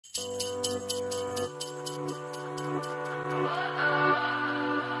What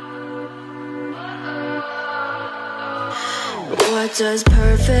does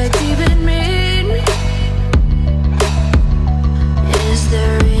perfect even mean? Is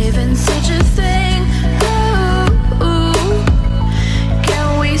there even such a thing? Ooh,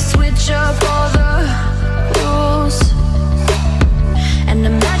 can we switch up all the rules and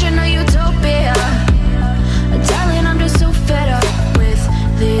imagine a utopia? Darling, I'm just so fed up with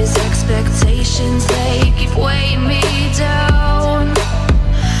these expectations. They keep weighing me down.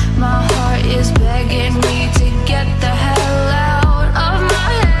 My heart is begging me to get the hell out of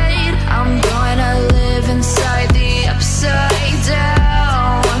my head. I'm gonna live inside the upside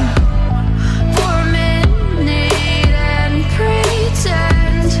down for a minute and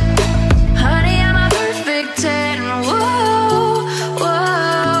pretend, honey, I'm a perfect 10. Whoa,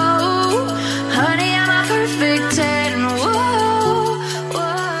 whoa, honey, I'm a perfect 10. Whoa, whoa.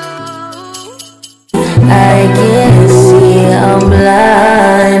 I can't see, I'm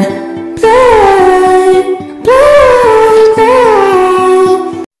blind.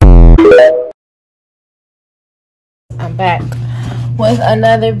 I'm back with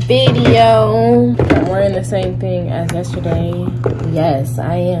another video. I'm wearing the same thing as yesterday. Yes,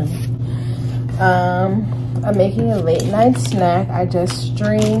 I am. I'm making a late night snack. I just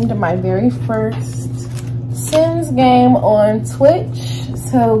streamed my very first Sims game on Twitch.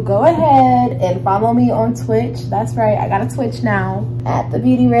 So go ahead and follow me on Twitch. That's right, I got a Twitch now, at the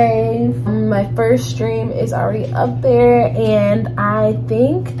Beauty Rave. My first stream is already up there, and I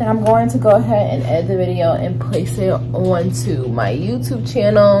think that I'm going to go ahead and edit the video and place it onto my YouTube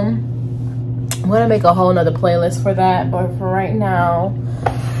channel. I'm gonna make a whole nother playlist for that, but for right now,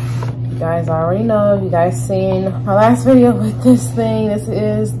 you guys already know. You guys seen my last video with this thing. This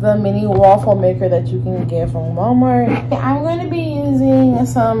is the mini waffle maker that you can get from Walmart. I'm going to be using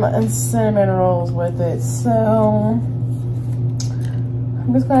some cinnamon rolls with it. So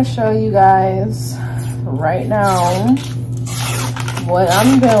I'm just going to show you guys right now what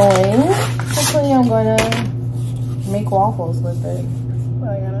I'm doing. Hopefully I'm going to make waffles with it. But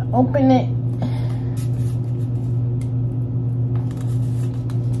I gotta open it.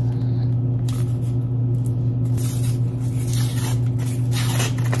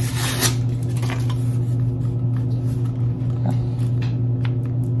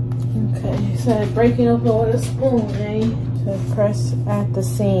 So break it open with a spoon, eh? So press at the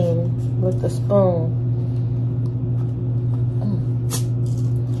seam with the spoon.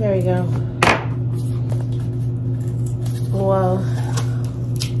 There we go. Well,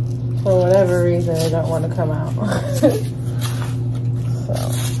 for whatever reason, it don't want to come out. So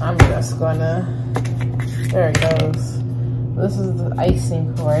I'm just gonna, there it goes. This is the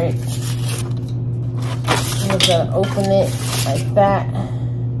icing for it. I'm just gonna open it like that.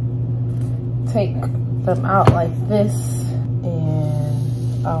 Take them out like this,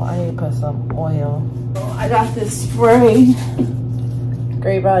 and oh, I need to put some oil. I got this spray,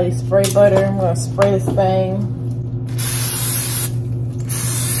 Great Value spray butter. I'm gonna spray this thing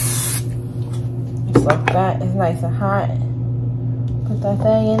just like that. It's nice and hot. Put that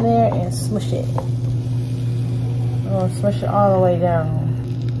thing in there and smush it. I'm gonna smush it all the way down.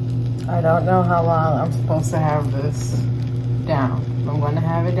 I don't know how long I'm supposed to have this down. I'm going to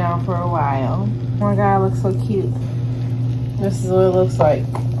have it down for a while. Oh my god, it looks so cute. This is what it looks like.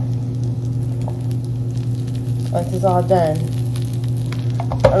 Once it's all done.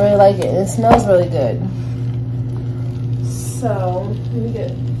 I really like it. It smells really good. So, let me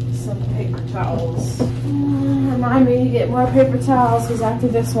get some paper towels. Remind me to get more paper towels because after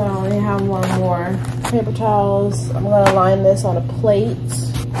this one I only have one more. Paper towels. I'm going to line this on a plate.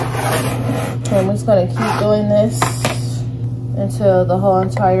 And I'm just going to keep doing this until the whole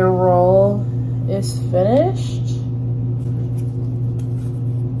entire roll is finished.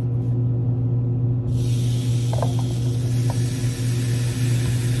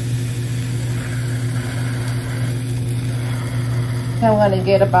 I'm gonna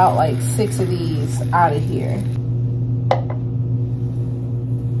get about like 6 of these out of here.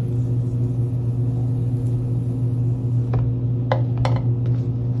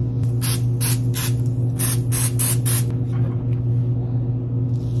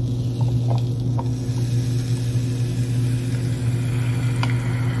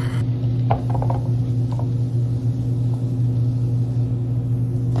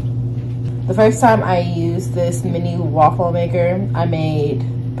 The first time I used this mini waffle maker, I made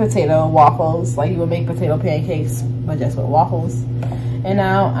potato waffles, like you would make potato pancakes, but just with waffles. And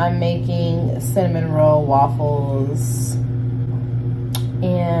now I'm making cinnamon roll waffles.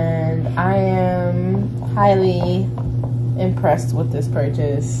 And I am highly impressed with this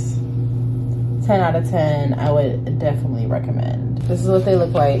purchase. 10 out of 10. I would definitely recommend. This is what they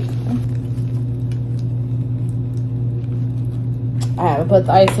look like. I haven't put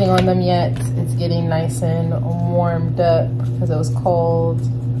the icing on them yet. It's getting nice and warmed up because it was cold.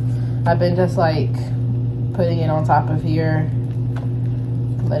 I've been just like putting it on top of here,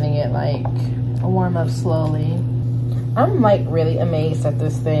 letting it like warm up slowly. I'm like really amazed at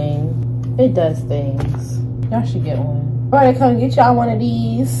this thing. It does things. Y'all should get one. All right, come get y'all one of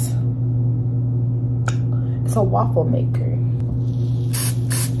these. It's a waffle maker.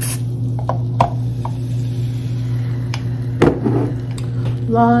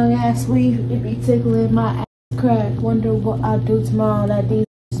 Long ass weave, it be tickling my ass crack. Wonder what I'll do tomorrow that these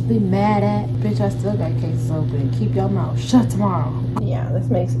be mad at. Bitch, I still got cases open. Keep your mouth shut tomorrow. Yeah, this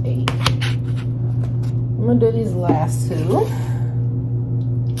makes 8. I'm gonna do these last 2.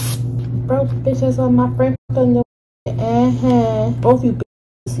 Broke bitches on my friend on the both you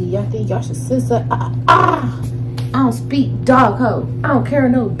bitches see, y'all think y'all should censor. I don't speak dog hoe. I don't care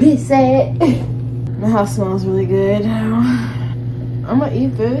no bitch said. My house smells really good. I'm gonna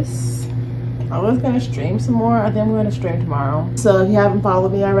eat this. I was gonna stream some more. I think I'm gonna stream tomorrow. So if you haven't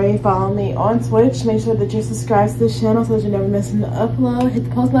followed me already, follow me on Twitch. Make sure that you're subscribed to this channel so that you're never missing the upload. Hit the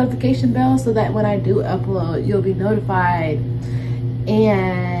post notification bell so that when I do upload, you'll be notified.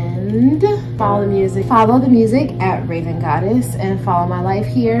 And follow the music. Follow the music at Raven Goddess and follow my life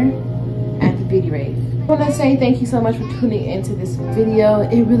here at the Beauty Rave. I want to say thank you so much for tuning into this video.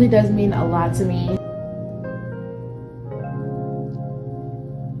 It really does mean a lot to me.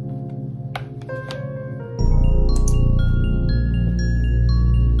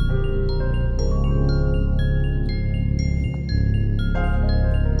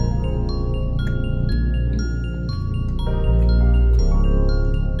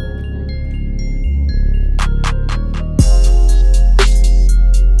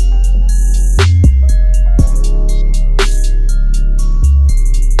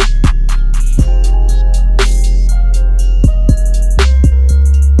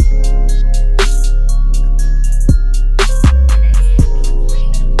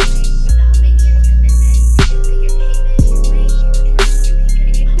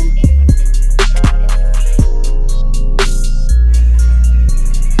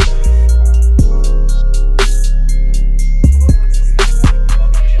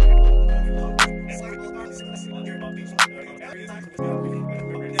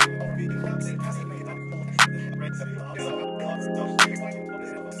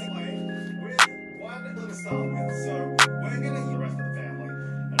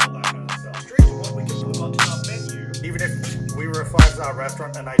 Even if we were a 5-star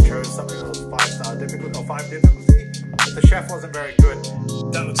restaurant and I chose something that was 5-star difficulty or 5 difficulty, if the chef wasn't very good,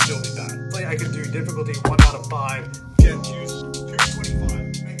 that would still be bad. Like I could do difficulty 1 out of 5, get used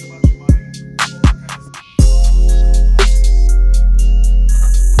 225, make a bunch of money, all that kind of stuff.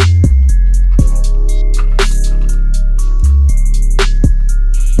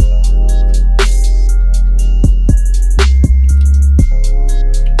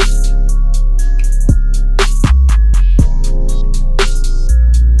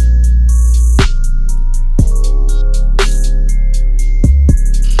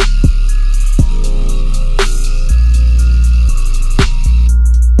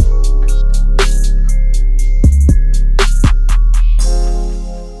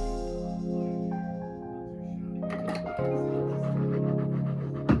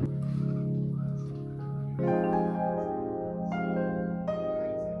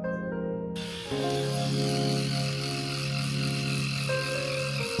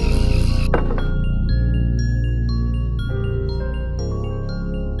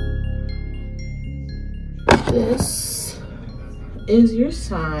 This is your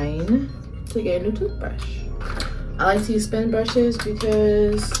sign to get a new toothbrush. I like to use spin brushes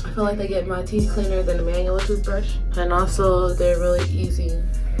because I feel like they get my teeth cleaner than a manual toothbrush. And also they're really easy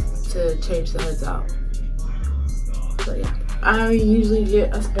to change the heads out. So yeah, I usually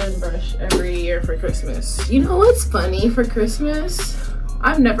get a spin brush every year for Christmas. You know what's funny? For Christmas,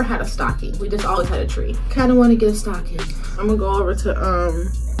 I've never had a stocking. We just always had a tree. Kind of want to get a stocking. I'm gonna go over to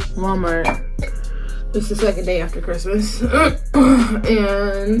Walmart. It's the second day after Christmas.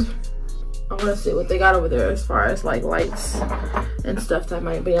 And I want to see what they got over there as far as like lights and stuff that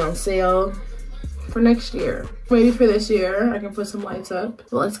might be on sale for next year. Maybe for this year I can put some lights up.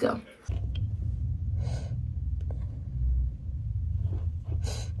 So let's go.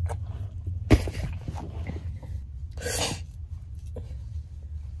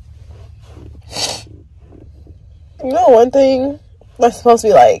 You know, one thing that's supposed to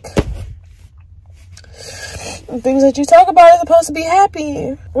be like The things that you talk about are supposed to be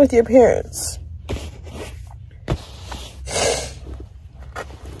happy with your parents.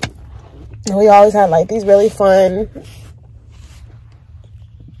 And we always had like these really fun,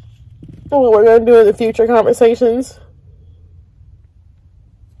 what we're gonna do in the future conversations.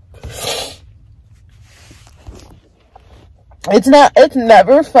 It's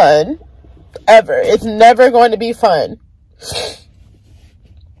never fun, ever. It's never going to be fun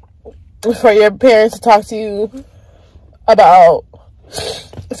for your parents to talk to you about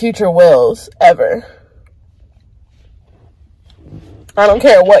future wills, ever. I don't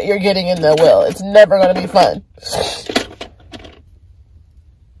care what you're getting in the will. It's never going to be fun.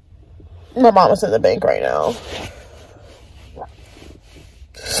 My mom is in the bank right now.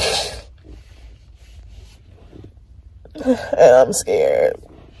 And I'm scared.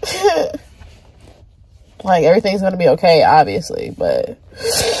 Like, everything's gonna be okay, obviously, but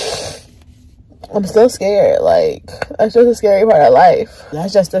I'm still scared. Like, that's just a scary part of life.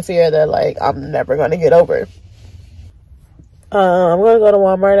 That's just a fear that, like, I'm never gonna get over. I'm gonna go to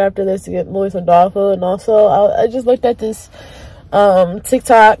Walmart after this to get Louis some dog food, and also I just looked at this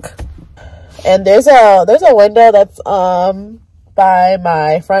TikTok, and there's a window that's by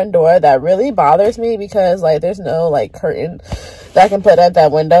my front door that really bothers me because, like, there's no, like, curtain that I can put at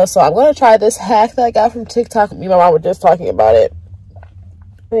that window. So I'm gonna try this hack that I got from TikTok. Me and my mom were just talking about it,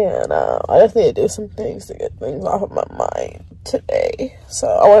 and I just need to do some things to get things off of my mind today. So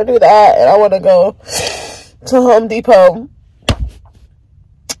I want to do that, and I want to go to Home Depot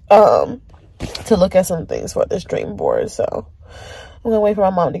to look at some things for this dream board. So I'm gonna wait for my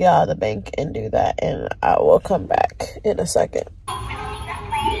mom to get out of the bank and do that, and I will come back in a second.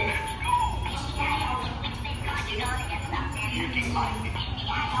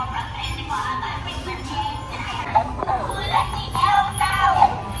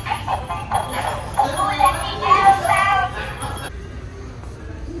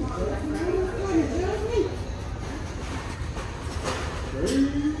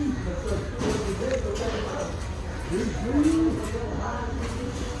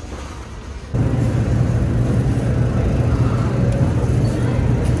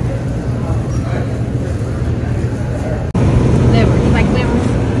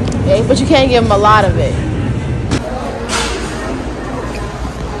 But you can't give them a lot of it.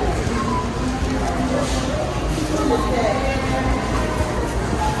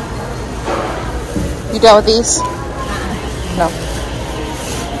 You done with these? No.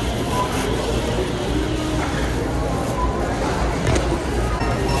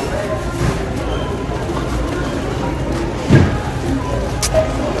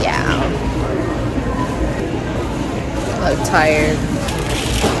 Yeah. I'm tired.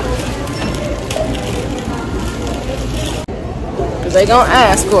 They gonna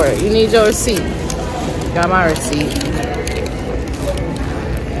ask for it. You need your receipt. Got my receipt.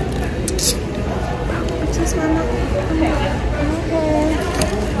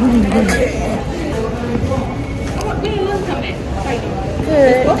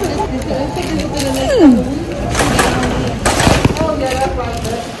 Good.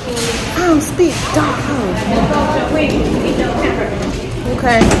 I don't speak dog.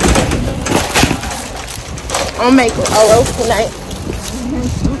 Okay. I'll make a roast tonight.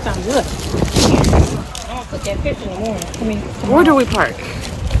 Sounds good. I'll cook that fish in the morning. Where do we park?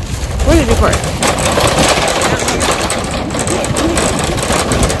 Where did you park?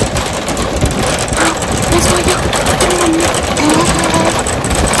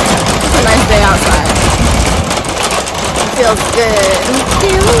 It's a nice day outside. It feels good.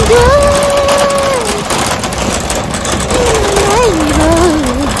 Feeling good.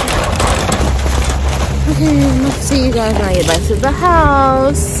 Okay, let's see you guys when I get back to the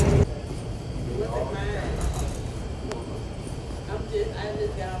house.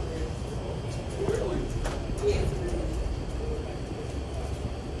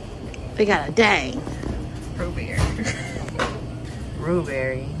 We got a dang blueberry.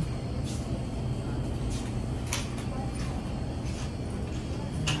 Blueberry.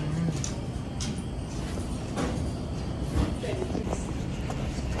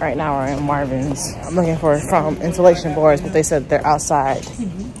 Right now we're in Marvin's. I'm looking for some insulation boards, but they said they're outside.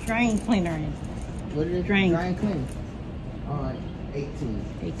 Drain cleaner in. What is it? Drain. Drain cleaner. All right, 18.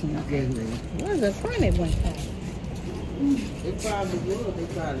 18, okay. Yes, ma'am. Where's the permit went for? They probably will. They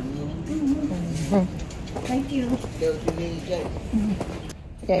probably will. Thank you. That's what you need, Jay.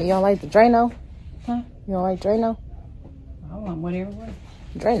 Yeah, you don't like the Drano? Huh? You don't like Drano? I want whatever works.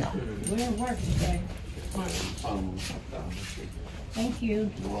 Drano. Whatever works today. Thank you.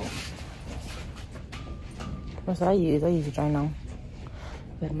 What's what I use? I use a Drano.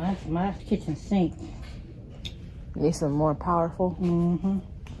 But my kitchen sink Need some more powerful. Mm-hmm.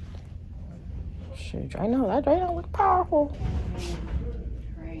 Shoot, I know that drain don't look powerful.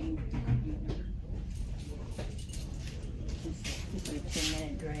 Drain. This is a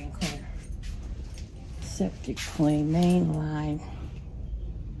 10-minute drain cleaner. Septic clean, main line.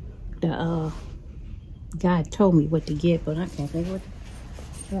 The guy told me what to get, but I can't think what.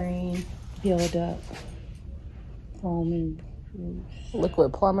 Drain, build up, foaming.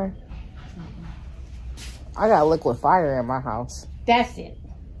 Liquid plumber. I got liquid fire in my house. That's it.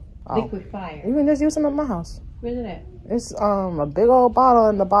 Oh. Liquid fire. You can just use them at my house. Where's it at? It's a big old bottle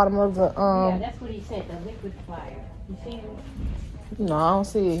in the bottom of the Yeah, that's what he said. The liquid fire. You see it? No, I don't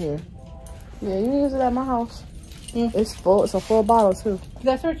see it here. Yeah, you can use it at my house. Mm. It's full. It's a full bottle too.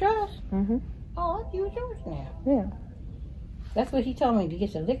 That's what yours. Mm-hmm. Oh, I'll use yours now. Yeah. That's what he told me to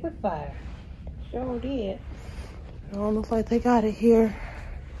get the liquid fire. Sure did. I don't look like they got it here.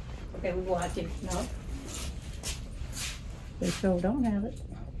 Okay, we watch it. No. They sure don't have it.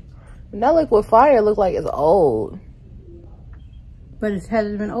 And that liquid fire look like it's old. But has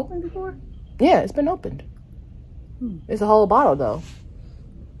it been opened before? Yeah, it's been opened. It's a whole bottle though.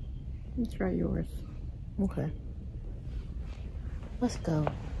 Let's try yours. Okay. Let's go.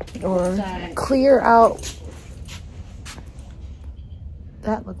 Or clear out.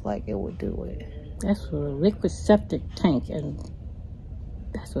 That looked like it would do it. That's for a liquid septic tank, and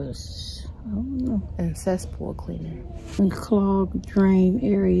that's what it's, I don't know. And cesspool cleaner. And clogged drain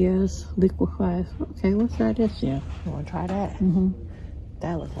areas, liquefies. Okay, let's try this, yeah. You want to try that? Mm-hmm.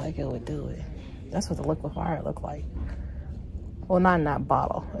 That looked like it would do it. That's what the liquid fire looked like. Well, not in that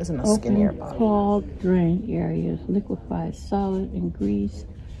bottle. It's in a skinnier bottle. Clogged drain areas, liquefies solid and grease,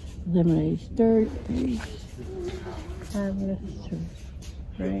 eliminates dirt, grease, harmless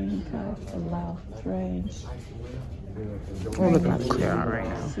drain pipes, allow drains. We're looking at the clear out right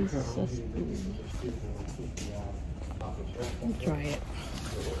now. Let's try it.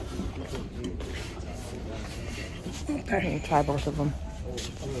 Okay, try both of them.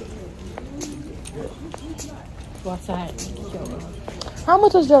 Go outside. How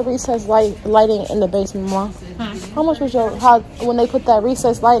much was your recessed lighting in the basement, Mom? Huh? How much was when they put that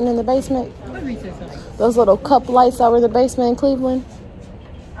recessed lighting in the basement? What recess light? Those little cup lights that were in the basement in Cleveland?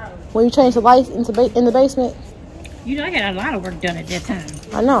 When you changed the lights in the basement? You know, I had a lot of work done at that time.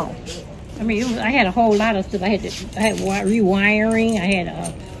 I know. I mean, I had a whole lot of stuff. I had rewiring. I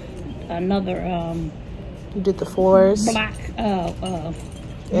had another You did the floors block.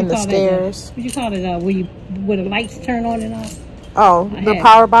 and the stairs. What you call it? Where the lights turn on and off. Oh, the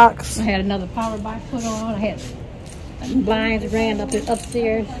power box. I had another power box put on. I had blinds ran up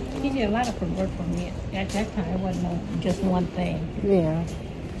upstairs. He did a lot of work for me at that time. It wasn't just one thing. Yeah.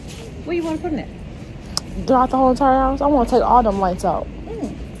 Where you want to put it? Throughout the whole entire house? I want to take all them lights out.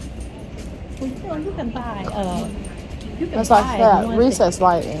 Well, you can buy. That's like that recessed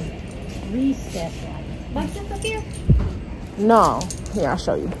lighting. Recessed lighting. Like this up here? No. Here, I'll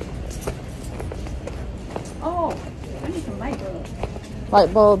show you. Oh, I need some light bulbs.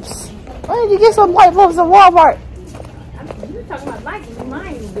 Light bulbs. Where did you get some light bulbs at Walmart? You were talking about lights.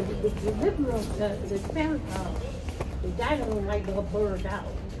 Remind me, the living room, the dining room light bulb burned out.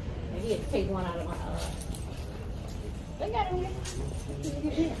 And he had to take one out of my, they got it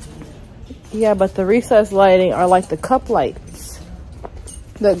here. Yeah, but the recessed lighting are like the cup lights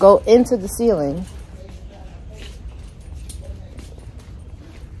that go into the ceiling.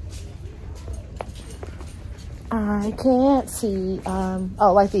 I can't see,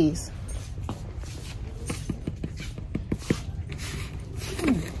 oh, like these.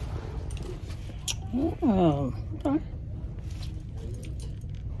 Oh, okay.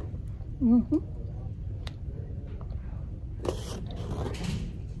 Mm-hmm.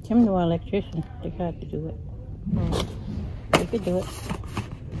 Kim knew our electrician. They got to do it. They could do it.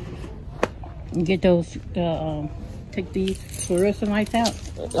 And get those, take these fluorescent lights out.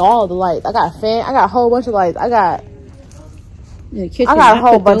 All the lights. I got a whole bunch of lights. I got The kitchen, I got a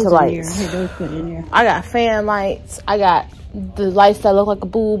whole bunch of lights. Here, those put in there. I got fan lights. I got the lights that look like a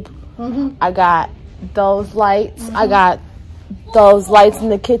boob. Mm-hmm. I got those lights. I got those lights in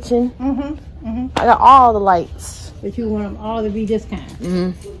the kitchen. Mm-hmm. Mm-hmm. I got all the lights. But you want them all to be this kind.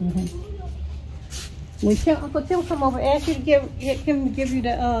 Mm-hmm. Mm-hmm. When Uncle Tim come over, ask you to get him to give you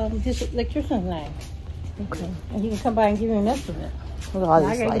the this electrician's name. Okay. And he can come by and give you an estimate. Look at all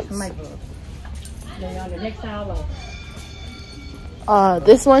I these gotta lights. get some light bulbs. Then on the next aisle over.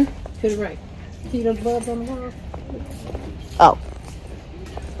 This one? To the right. See those bulbs on the wall? Oh.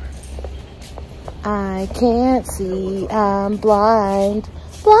 I can't see. I'm blind.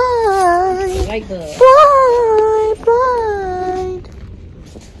 Blind. Light bulb. Blind. Blind.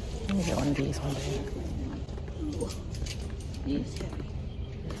 Let me get one of these one day. She's heavy.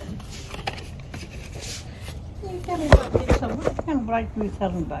 You tell me about this. So what kind of light were you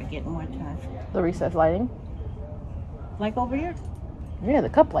telling me about getting one time? The recessed lighting. Like over here? Yeah, the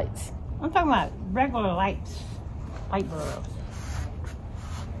cup lights. I'm talking about regular lights. Light bulbs.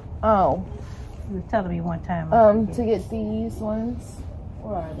 Oh. You were telling me one time. To get these ones.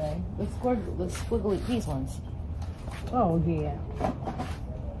 Where are they? The squiggly, these ones. Oh, yeah.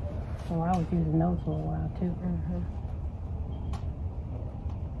 Well, I was using those for a while, too.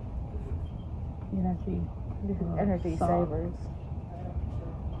 You know, see. This is energy savers.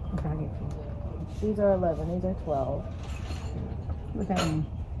 Okay, I get you. These are 11. These are 12. What that mean?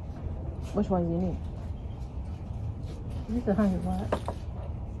 Which ones do you need? This is 100 watts.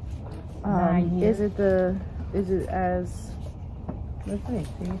 Is it as... Let's see.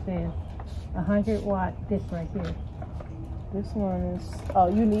 So you said 100 watt, this right here. This one is... Oh,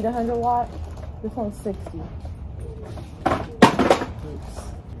 you need 100 watt? This one's 60. Oops.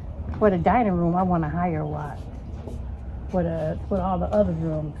 For the dining room, I want a higher watt. For all the other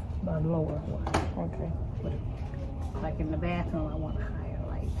rooms, a lower watt. Okay. Like in the bathroom, I want a higher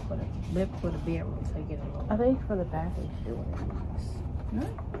light. For the bedroom, so you get a lower. I think for the bathroom, you should do one of these.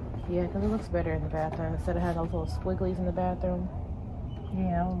 Yeah, because it looks better in the bathroom instead of having those little squigglies in the bathroom.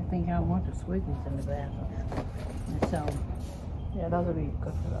 Yeah, I don't think I want the squigglies in the bathroom. And so, yeah, those would be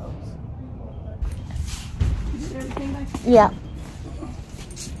good for those. is everything like that? Yeah.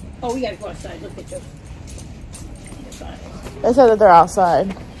 Oh, we gotta go outside. Look at your sign. They said that they're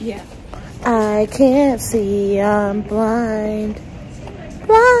outside. Yeah. I can't see, I'm blind.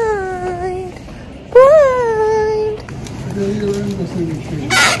 Blind. Blind.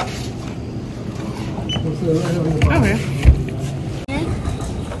 Okay.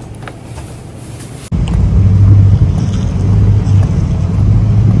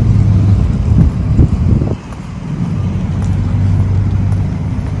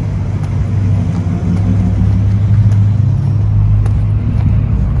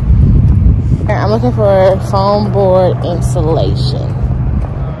 I'm looking for foam board insulation.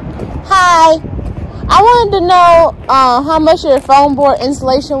 Hi. I wanted to know how much your foam board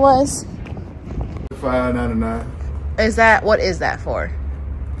insulation was. $5.99. Is that, what is that for?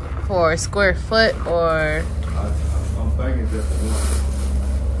 For a square foot or? I'm thinking just for one.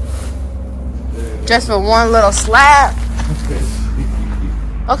 Yeah. Just for one little slab?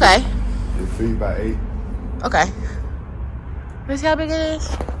 Okay. It's 3 by 8. Okay. Let's see how big it is.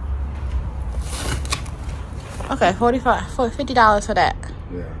 Okay, $50 for that.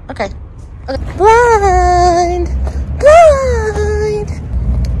 Yeah. Okay. Okay. Blind.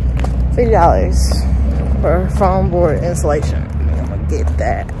 $50 for foam board insulation. I'm gonna get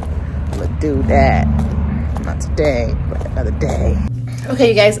that. I'm gonna do that. Not today, but another day. Okay,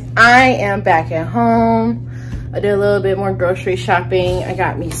 you guys, I am back at home. I did a little bit more grocery shopping. I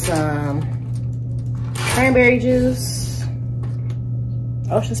got me some cranberry juice.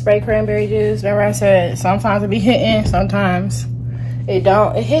 Ocean spray cranberry juice. Remember I said sometimes it be hitting, sometimes it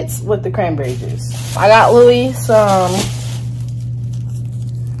don't. It hits with the cranberry juice. I got Louis some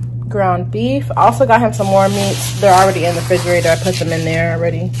ground beef. I also got him some more meats. They're already in the refrigerator. I put them in there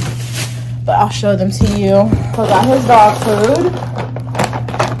already. But I'll show them to you. So I got his dog food.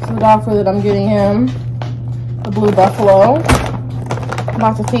 Some dog food that I'm getting him. The Blue Buffalo. I'm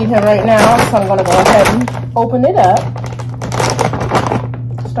about to feed him right now. So I'm gonna go ahead and open it up.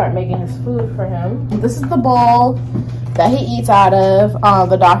 Start making his food for him. This is the bowl that he eats out of.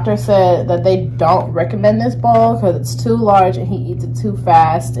 The doctor said that they don't recommend this bowl because it's too large and he eats it too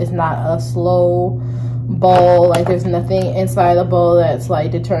fast. It's not a slow bowl. Like there's nothing inside the bowl that's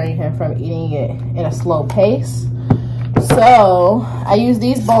like deterring him from eating it in a slow pace. So I use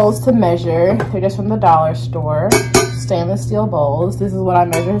these bowls to measure. They're just from the dollar store. Stainless steel bowls. This is what I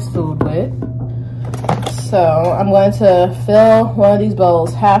measure his food with. So I'm going to fill one of these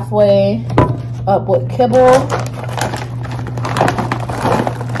bowls halfway up with kibble.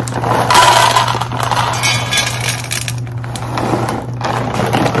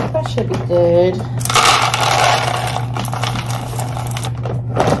 That should be good.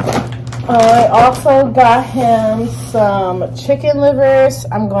 I also got him some chicken livers.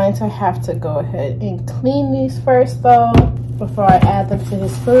 I'm going to have to go ahead and clean these first though, before I add them to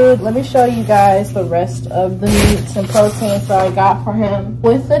his food. Let me show you guys the rest of the meats and proteins that I got for him.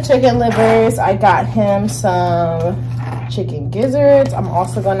 With the chicken livers, I got him some chicken gizzards. I'm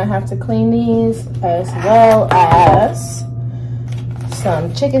also gonna have to clean these, as well as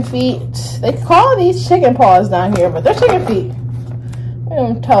some chicken feet. They call these chicken paws down here, but they're chicken feet.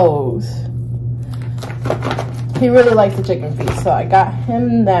 Them toes. He really likes the chicken feet, so I got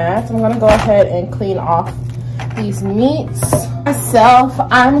him that. I'm gonna go ahead and clean off these meats. Myself,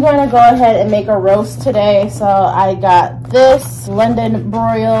 I'm gonna go ahead and make a roast today. So I got this London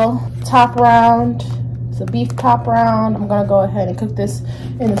broil top round. It's a beef top round. I'm gonna go ahead and cook this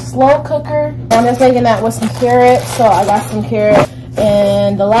in a slow cooker. I'm just making that with some carrots. So I got some carrots.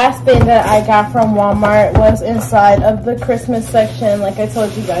 And the last thing that I got from Walmart was inside of the Christmas section. Like I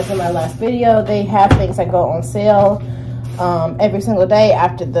told you guys in my last video, they have things that go on sale every single day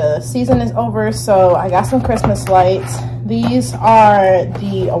after the season is over. So I got some Christmas lights. These are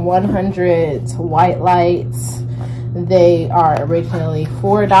the 100 white lights. They are originally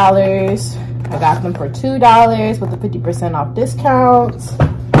 $4. I got them for $2 with a 50% off discount.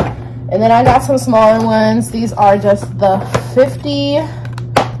 And then I got some smaller ones. These are just the 50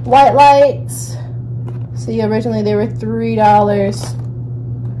 white lights. See, originally they were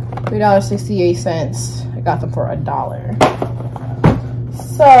 $3.68. I got them for $1.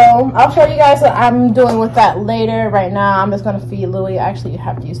 So I'll show you guys what I'm doing with that later. Right now, I'm just gonna feed Louie. I actually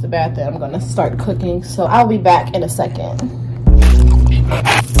have to use the bathroom. I'm gonna start cooking. So I'll be back in a second.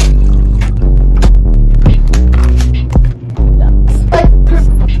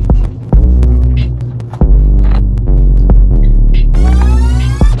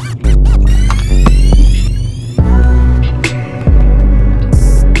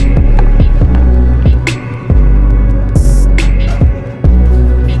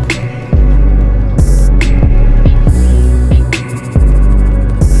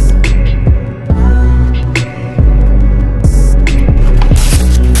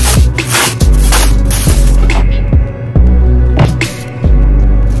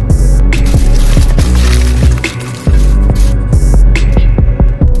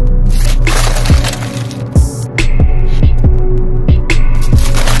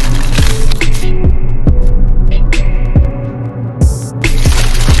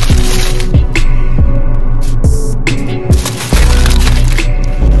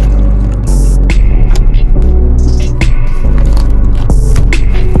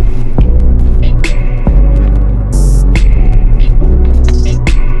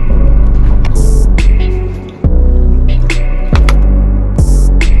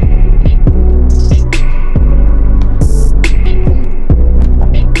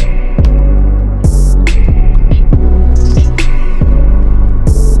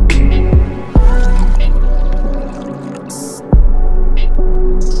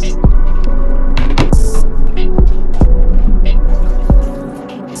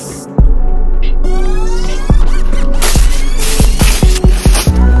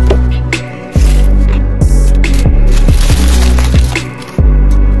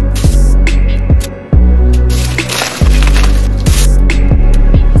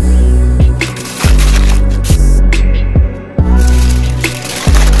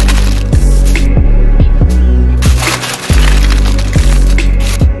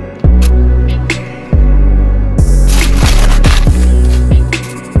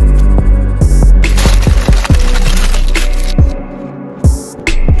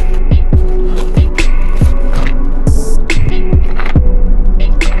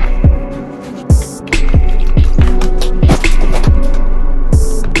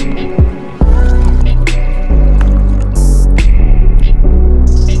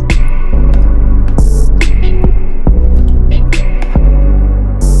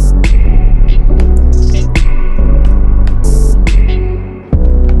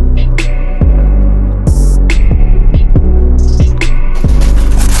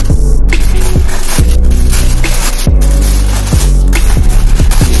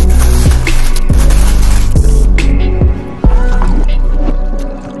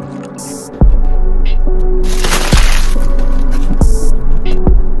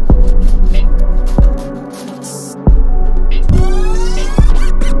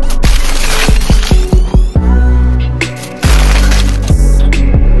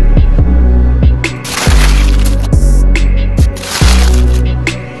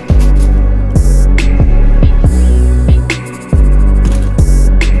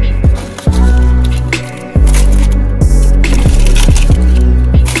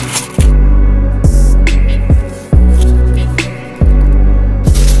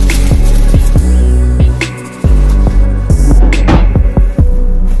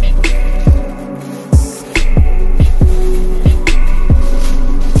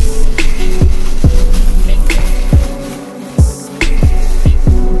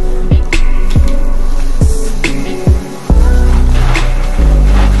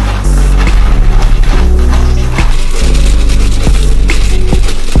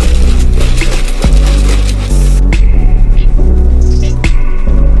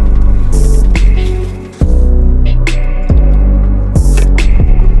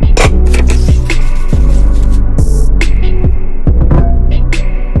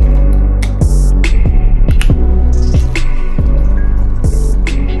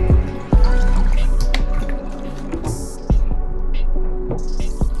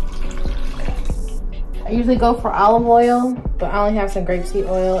 I usually go for olive oil, but I only have some grapeseed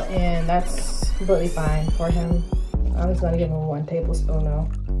oil, and that's completely fine for him. I'm just gonna give him 1 tablespoon though.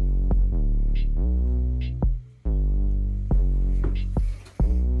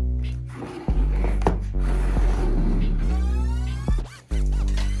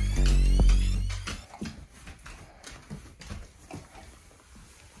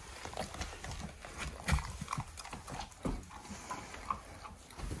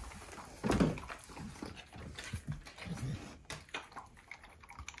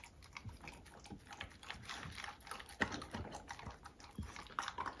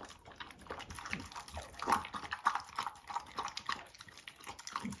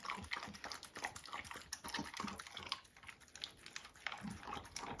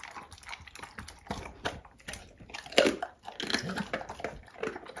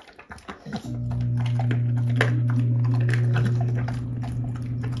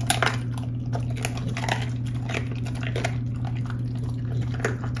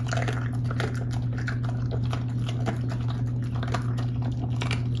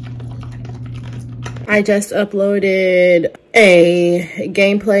 I just uploaded a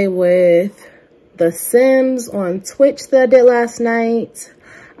gameplay with The Sims on Twitch that I did last night.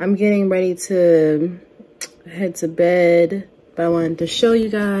 I'm getting ready to head to bed, but I wanted to show you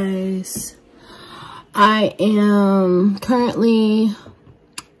guys. I am currently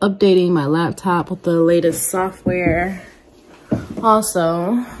updating my laptop with the latest software.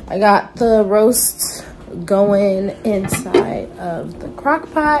 Also, I got the roast going inside of the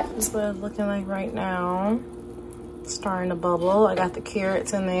crock pot. That's what it's looking like right now. It's starting to bubble. I got the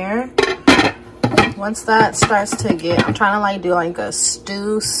carrots in there. Once that starts to get, I'm trying to like do like a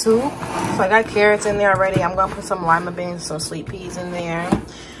stew soup. So I got carrots in there already. I'm gonna put some lima beans, some sweet peas in there.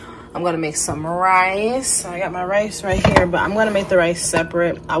 I'm gonna make some rice. I got my rice right here, but I'm gonna make the rice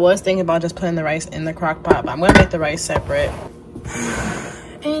separate. I was thinking about just putting the rice in the crock pot, but I'm gonna make the rice separate.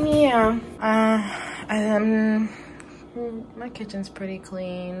 And yeah, my kitchen's pretty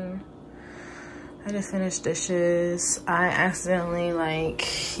clean. I just finished dishes. I accidentally,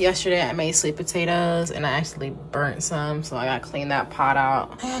 like, yesterday I made sweet potatoes and I actually burnt some, so I gotta clean that pot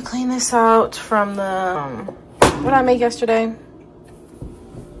out. I gotta clean this out from the, what did I make yesterday?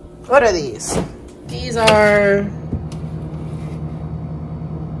 What are these? These are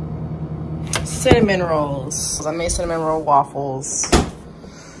cinnamon rolls. I made cinnamon roll waffles.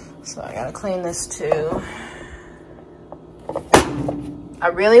 So I gotta clean this too. I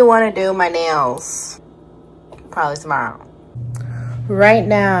really want to do my nails probably tomorrow. Right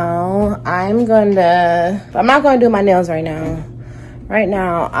now, I'm not going to do my nails right now. Right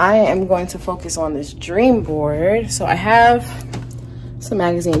now, I am going to focus on this dream board. So I have some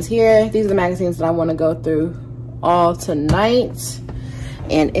magazines here. These are the magazines that I want to go through all tonight.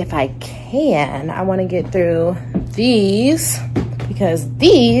 And if I can, I want to get through these because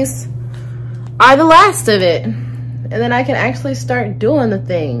these are the last of it. And then I can actually start doing the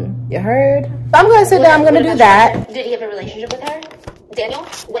thing. You heard? So I'm gonna sit down, I'm gonna do that. Did he have a relationship with her? Daniel?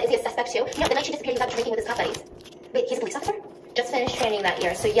 What, is he a suspect too? Yeah, the night she disappeared, he was out drinking with his cop buddies. Wait, he's a police officer? Just finished training that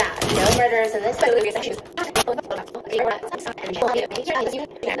year, so yeah, no murders in this, but she was...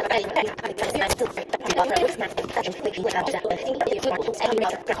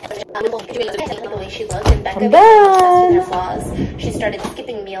 I'm done. She started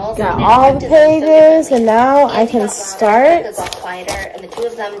skipping meals. Got all the pages, and now I can start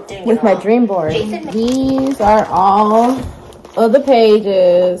with my dream board. These are all of the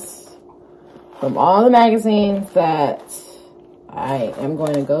pages from all the magazines that I am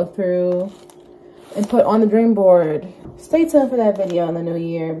going to go through and put on the dream board. Stay tuned for that video in the new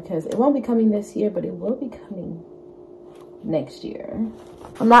year because it won't be coming this year, but it will be coming next year.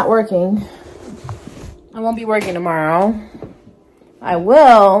 I'm not working. I won't be working tomorrow. I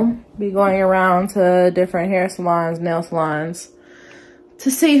will be going around to different hair salons, nail salons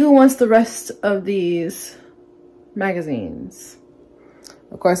to see who wants the rest of these magazines.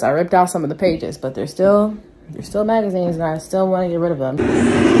 Of course, I ripped out some of the pages, but they're still magazines and I still want to get rid of them.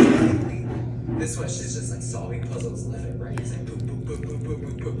 This one, she's just like solving puzzles left and right. It's like boom, boom, boom, boom, boom,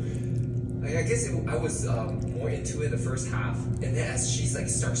 boom, boom. Like, I guess I was more into it the first half, and then as she's like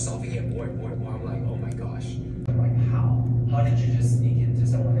starts solving it more and more and more, I'm like, oh my gosh. I'm like, how? How did you just sneak into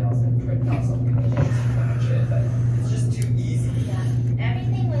someone else and print out something that just shit? Like, it's just too easy. Yeah,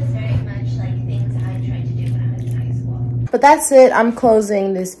 everything was very much like things I tried to do when I was in high school. But that's it. I'm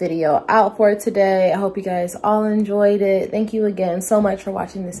closing this video out for today. I hope you guys all enjoyed it. Thank you again so much for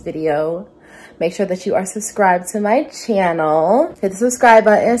watching this video. Make sure that you are subscribed to my channel. Hit the subscribe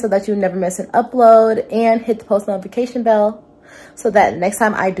button so that you never miss an upload and hit the post notification bell so that next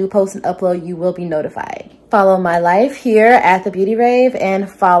time I do post and upload, you will be notified. Follow my life here at The Beauty Rave and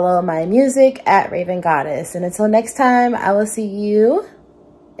follow my music at Raven Goddess. And until next time, I will see you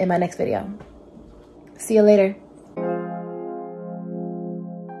in my next video. See you later.